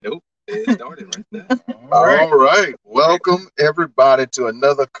It started right there. All right. Welcome, everybody, to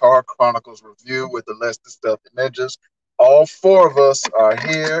another Car Chronicles review with the Less Than Stealthy Ninjas. All four of us are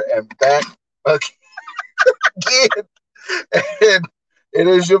here and back again. And it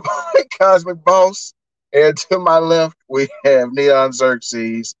is your boy, Cosmic Boss. And to my left, we have Neon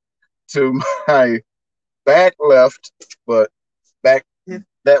Xerxes. To my back left, but back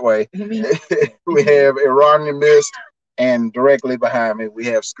that way, we have Iranian Mist. And directly behind me, we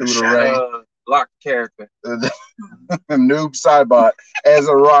have Scooter Ray. Lock character. Noob Cybot, as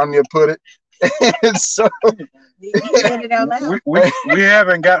Aranya put it. And so we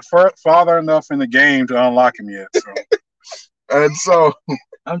haven't got farther enough in the game to unlock him yet. So. And so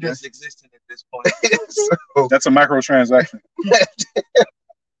I'm just existing at this point. So, that's a microtransaction.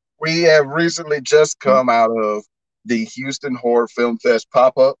 We have recently just come out of the Houston Horror Film Fest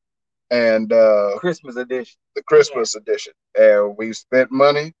pop-up and Christmas edition. The Christmas edition. And we spent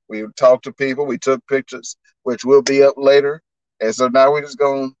money, we talked to people, we took pictures, which will be up later. And so now we're just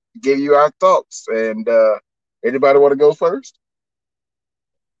gonna give you our thoughts. And anybody want to go first?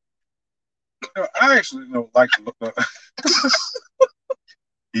 I actually like to look up.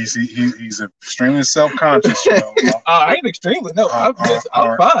 He's extremely self-conscious. I ain't extremely. No, I'm fine.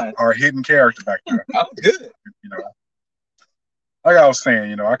 Our hidden character back there. I'm good. Like I was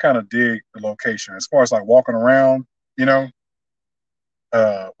saying, I kind of dig the location as far as like walking around, with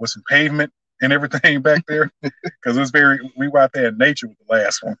some pavement and everything back there, because we were out there in nature with the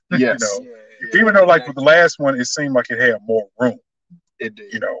last one. Yes. Even though like with the last one, it seemed like it had more room. It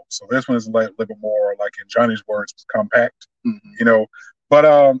did. So this one is a little bit more, like in Johnny's words, compact. Mm-hmm.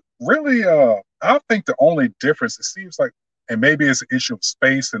 But really, I think the only difference, it seems like, and maybe it's an issue of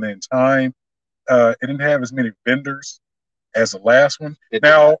space and then time, it didn't have as many vendors as the last one.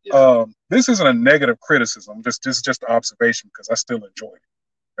 This isn't a negative criticism. This is just an observation because I still enjoyed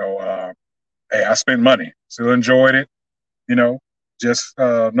it. Hey, I spent money, still enjoyed it. Just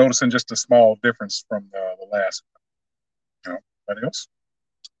noticing just a small difference from the last one. Anybody else?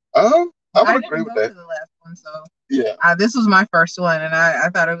 I would agree with that. To the last one, so yeah, this was my first one, and I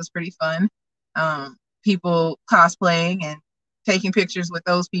thought it was pretty fun. People cosplaying and taking pictures with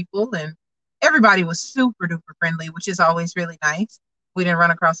those people, and everybody was super duper friendly, which is always really nice. We didn't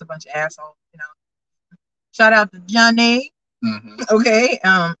run across a bunch of assholes, Shout out to Johnny. Mm-hmm. Okay.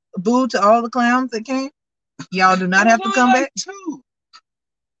 Boo to all the clowns that came. Y'all do not have to come back. Too.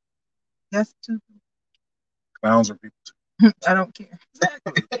 That's two. Clowns are people too. I don't care.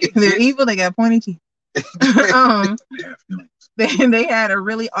 They're evil. They got pointy teeth. They had a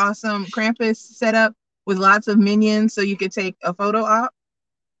really awesome Krampus setup with lots of minions, so you could take a photo op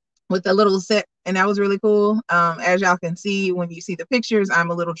with a little set, and that was really cool. As y'all can see when you see the pictures,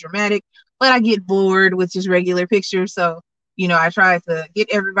 I'm a little dramatic, but I get bored with just regular pictures. So, I tried to get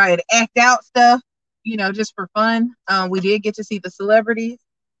everybody to act out stuff, just for fun. We did get to see the celebrities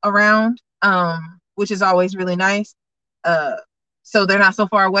around, which is always really nice. So they're not so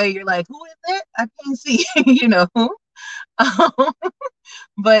far away. You're like, who is that? I can't see,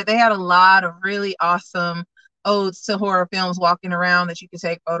 But they had a lot of really awesome odes to horror films walking around that you could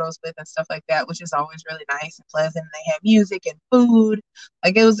take photos with and stuff like that, which is always really nice and pleasant. And they had music and food.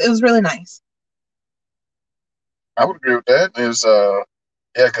 Like it was really nice. I would agree with that. Is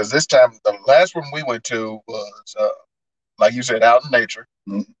because this time the last one we went to was like you said, out in nature.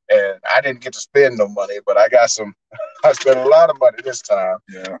 Mm-hmm. And I didn't get to spend no money, but I got some. I spent a lot of money this time.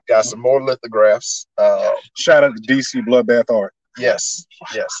 Yeah, got some more lithographs. Shout out to DC Bloodbath Art. Yes.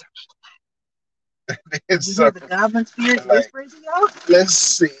 It's the Goblin Spirit whispering to y'all. Let's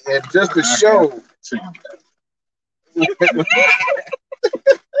see, and just to show.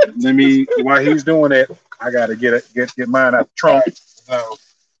 Let me. While he's doing it, I gotta get mine out the trunk. So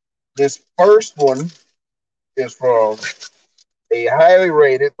this first one is from a highly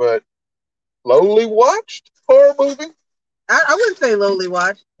rated but lowly watched horror movie. I wouldn't say lowly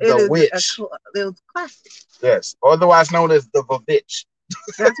watched. The Witch. It was classic. Yes, otherwise known as the Vavitch.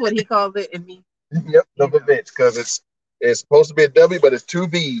 That's what he calls it in me. Yep, the Vavitch, because it's supposed to be a W, but it's two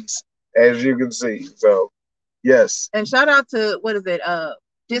V's, as you can see. So, yes. And shout out to, what is it?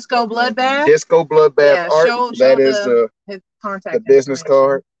 Disco Bloodbath. Disco Bloodbath Art. Show that is his contact the business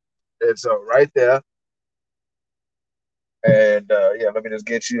card. It's right there. And let me just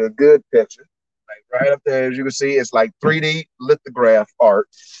get you a good picture. Like right up there, as you can see, it's like 3D lithograph art.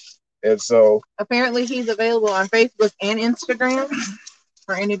 And so apparently he's available on Facebook and Instagram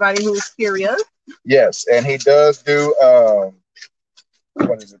for anybody who's curious. Yes, and he does do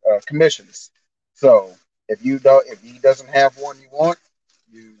commissions. So if he doesn't have one you want,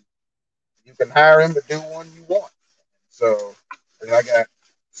 you can hire him to do one you want. So I got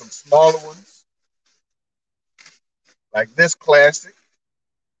some smaller ones, like this classic,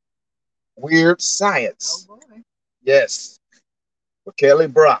 Weird Science. Oh boy. Yes, for Kelly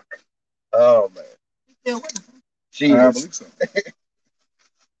Brock. Oh man, Still with us. she I is. believe so.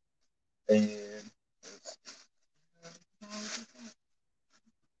 And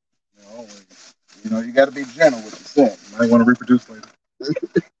you know, you got to be gentle with the set. Might want to reproduce later.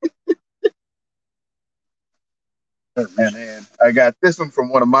 And then I got this one from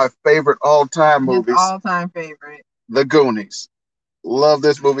one of my favorite all-time His movies, all-time favorite. The Goonies. Love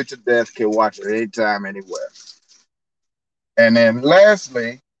this movie to death. Can watch it anytime, anywhere. And then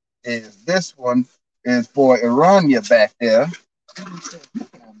lastly is this one is for Irania back there.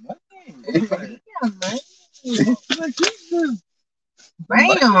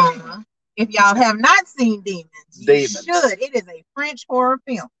 Bam! If y'all have not seen Demons, you Demons. should. It is a French horror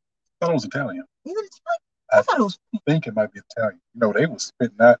film. I thought it was Italian. Is it Italian? I thought it was. I think it might be Italian. You know, they was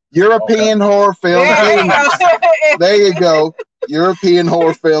spitting that. European horror film. There you Demons. go. There you go. European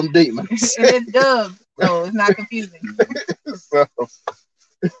horror film Demons. And it's dubbed, so it's not confusing. So,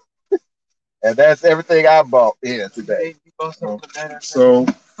 and that's everything I bought here today. So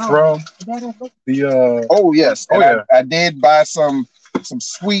from the Oh yes. Oh, And yeah. I did buy some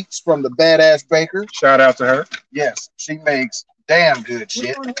sweets from the Badass Baker. shout out to her. Yes, she makes damn good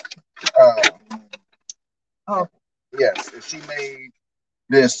shit. Oh. Yes, and she made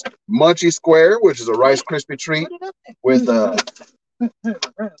this Munchie Square, which is a Rice Krispie treat with So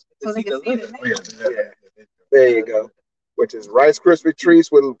they can see the Oh, yeah. there you go, which is Rice Krispie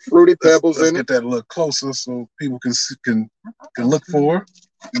treats with fruity pebbles Let's in get it. that a little closer so people can look for her,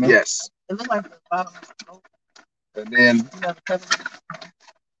 you know? Yes, It looks like the bottom.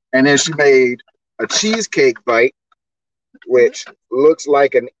 and then she made a cheesecake bite, which looks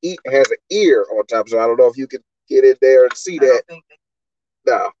like has an ear on top. So I don't know if you can get in there and see that.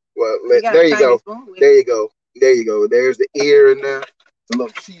 No, well, there you go. There you go. There you go. There's the ear in there. It's a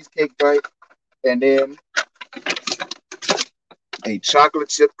little cheesecake bite, and then a chocolate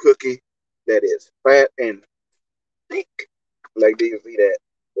chip cookie that is fat and thick. Like, do you see that?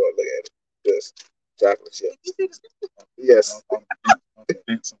 Well, look at it. Just chocolate chip. Yes.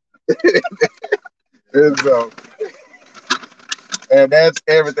 And that's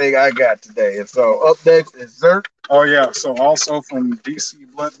everything I got today. And so up next is Zerk. Oh yeah. So also from DC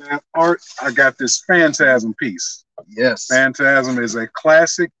Bloodbath Art, I got this Phantasm piece. Yes. Phantasm is a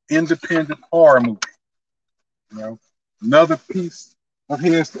classic independent horror movie. You know, another piece of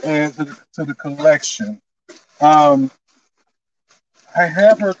his to add to the collection. I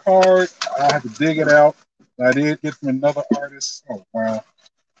have her card. I had to dig it out. I did get from another artist. Oh wow.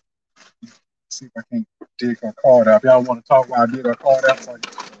 Let's see if I can dig her card out. If y'all want to talk while I dig her card out, so I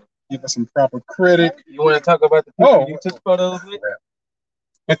can give her some proper credit. You want to talk about the people you took photos with?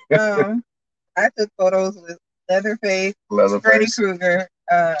 I took photos with Leatherface, Freddy Leatherface. Krueger,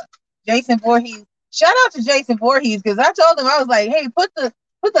 Jason Voorhees. Shout out to Jason Voorhees because I told him, I was like, hey, put the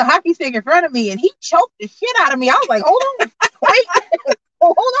hockey stick in front of me, and he choked the shit out of me. I was like, hold on, wait,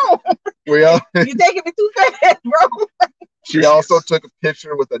 hold on. You're taking me too fast, bro. She also took a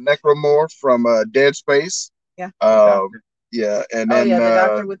picture with a necromorph from Dead Space. Yeah. Yeah, and Oh then yeah, the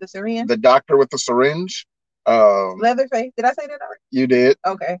doctor with the syringe. the doctor with the syringe. Leatherface. Did I say that already? You did.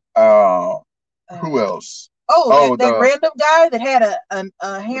 Okay. Who else? Oh, that random guy that had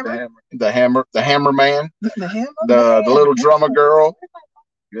a hammer. The hammer man. The hammer. The little drummer girl.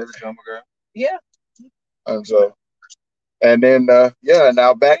 You're the drummer girl. Yeah. And then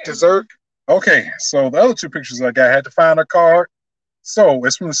now back to Zerk. Okay, so the other two pictures I got, I had to find a card. So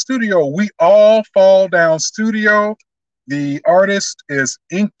it's from the studio We All Fall Down Studio. The artist is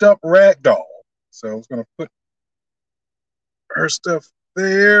Inked Up Ragdoll. So I was gonna put her stuff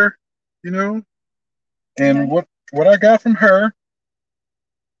there, you know. And what I got from her,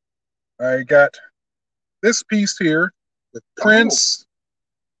 I got this piece here with Prince,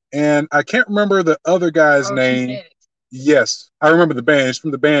 and I can't remember the other guy's name. Yes, I remember the band. It's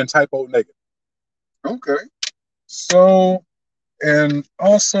from the band Type O Negative. Okay. So, and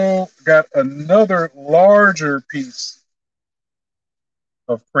also got another larger piece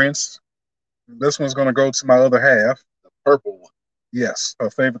of Prince. This one's going to go to my other half. The purple one. Yes,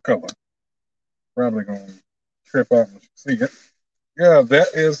 her favorite color. Probably going to trip out when you see it. Yeah, that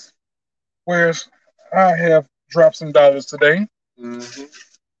is where I have dropped some dollars today. Mm-hmm.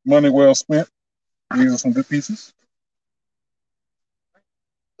 Money well spent. These are some good pieces.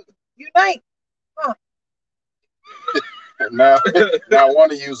 Unite. Now I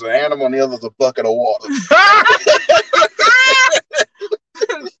want to use an animal and the other's a bucket of water.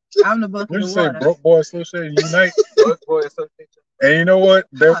 I'm the bucket What did of you say? water. Broke Boy Association Unite? Broke Boy Association. And you know what?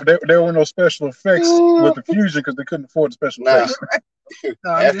 There were no special effects with the Fusion because they couldn't afford the special effects.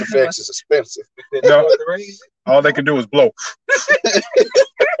 No, After Effects is expensive. No, all they can do is blow.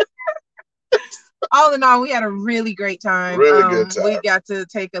 All in all, we had a really great time. Really good time. We got to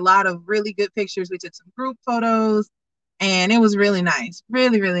take a lot of really good pictures. We took some group photos, and it was really nice.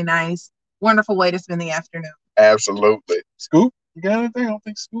 Really, really nice. Wonderful way to spend the afternoon. Absolutely. Scoop, you got anything? I don't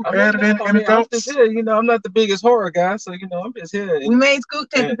think Scoop added any I'm thoughts. just here. I'm not the biggest horror guy, so I'm just here. We made Scoop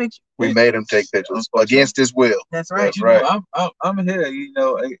take a picture. We made him take pictures against his will. That's right. That's right. I'm here.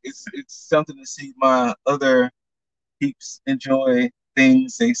 It's something to see my other peeps enjoy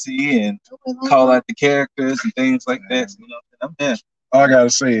things they see and call out the characters and things like that. I'm here. All I gotta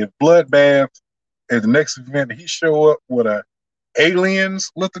say, if Bloodbath at the next event he show up with a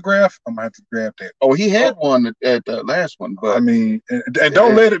aliens lithograph, I'm gonna have to grab that. Oh, he had one at the last one, but I mean, and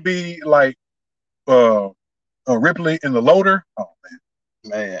don't let it be like Ripley in the loader. Oh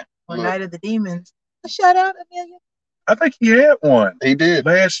man. On Night of the Demons. Shout out, Amelia. I think he had one. He did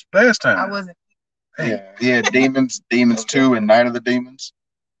last time. I wasn't. Yeah, he had Demons 2 and Night of the Demons.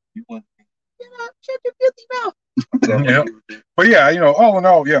 You want shut your filthy mouth. Yeah. But yeah, all in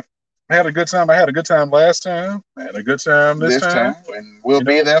all, yeah. I had a good time. I had a good time last time. I had a good time this time. And we'll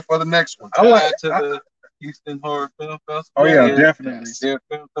be there for the next one. I like to the Houston Horror Film Festival. Oh yeah, definitely. Their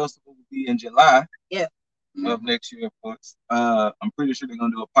film festival will be in July. Yeah. Of next year, of course. I'm pretty sure they're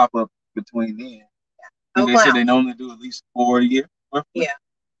gonna do a pop-up between then. No they said they normally do at least 4 a year. Yeah.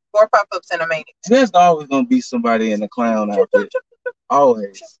 4 pop-ups and a main. There's always gonna be somebody in a clown outfit.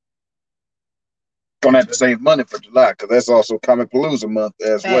 Always. Gonna have to save money for July because that's also Comic Palooza month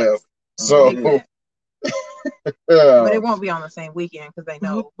as well. So, but it won't be on the same weekend because they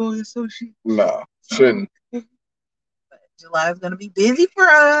know. No, shouldn't. But July is gonna be busy for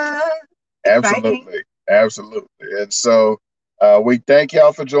us. Absolutely, absolutely. And so, we thank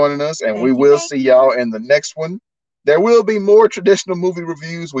y'all for joining us, and we will see y'all in the next one. There will be more traditional movie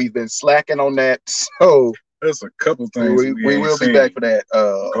reviews. We've been slacking on that, so there's a couple things we will be back for that.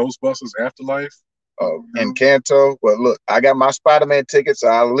 Ghostbusters Afterlife. Encanto. Well, look, I got my Spider-Man tickets, so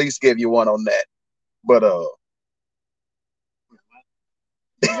I'll at least give you one on that. But no,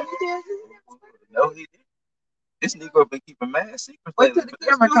 he didn't. This Negro been keeping mad secrets. Wait till the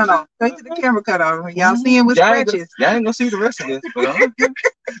camera cut off. Wait till the camera cut off. Y'all see him with scratches. Y'all ain't gonna see the rest of this.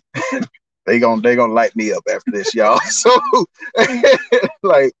 But they gonna light me up after this, y'all. So,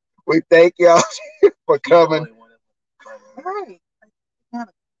 like, we thank y'all for coming. Right.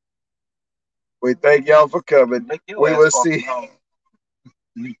 We thank y'all for coming. We will see.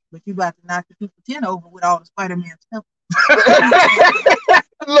 But you about to knock the people 10 over with all the Spider-Man stuff.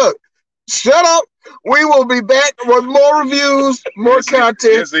 Look, shut up. We will be back with more reviews, more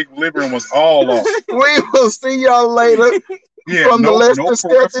content. His equilibrium was all off. We will see y'all later. From the Lester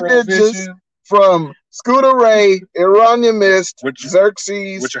Sketchy Ninjas, from Scooter Ray, Irania Mist,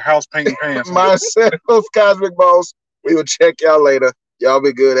 Xerxes, with your house painting pants, myself, Cosmic Boss. We will check y'all later. Y'all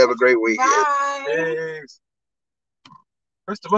be good. Have a great weekend. Bye. First of all,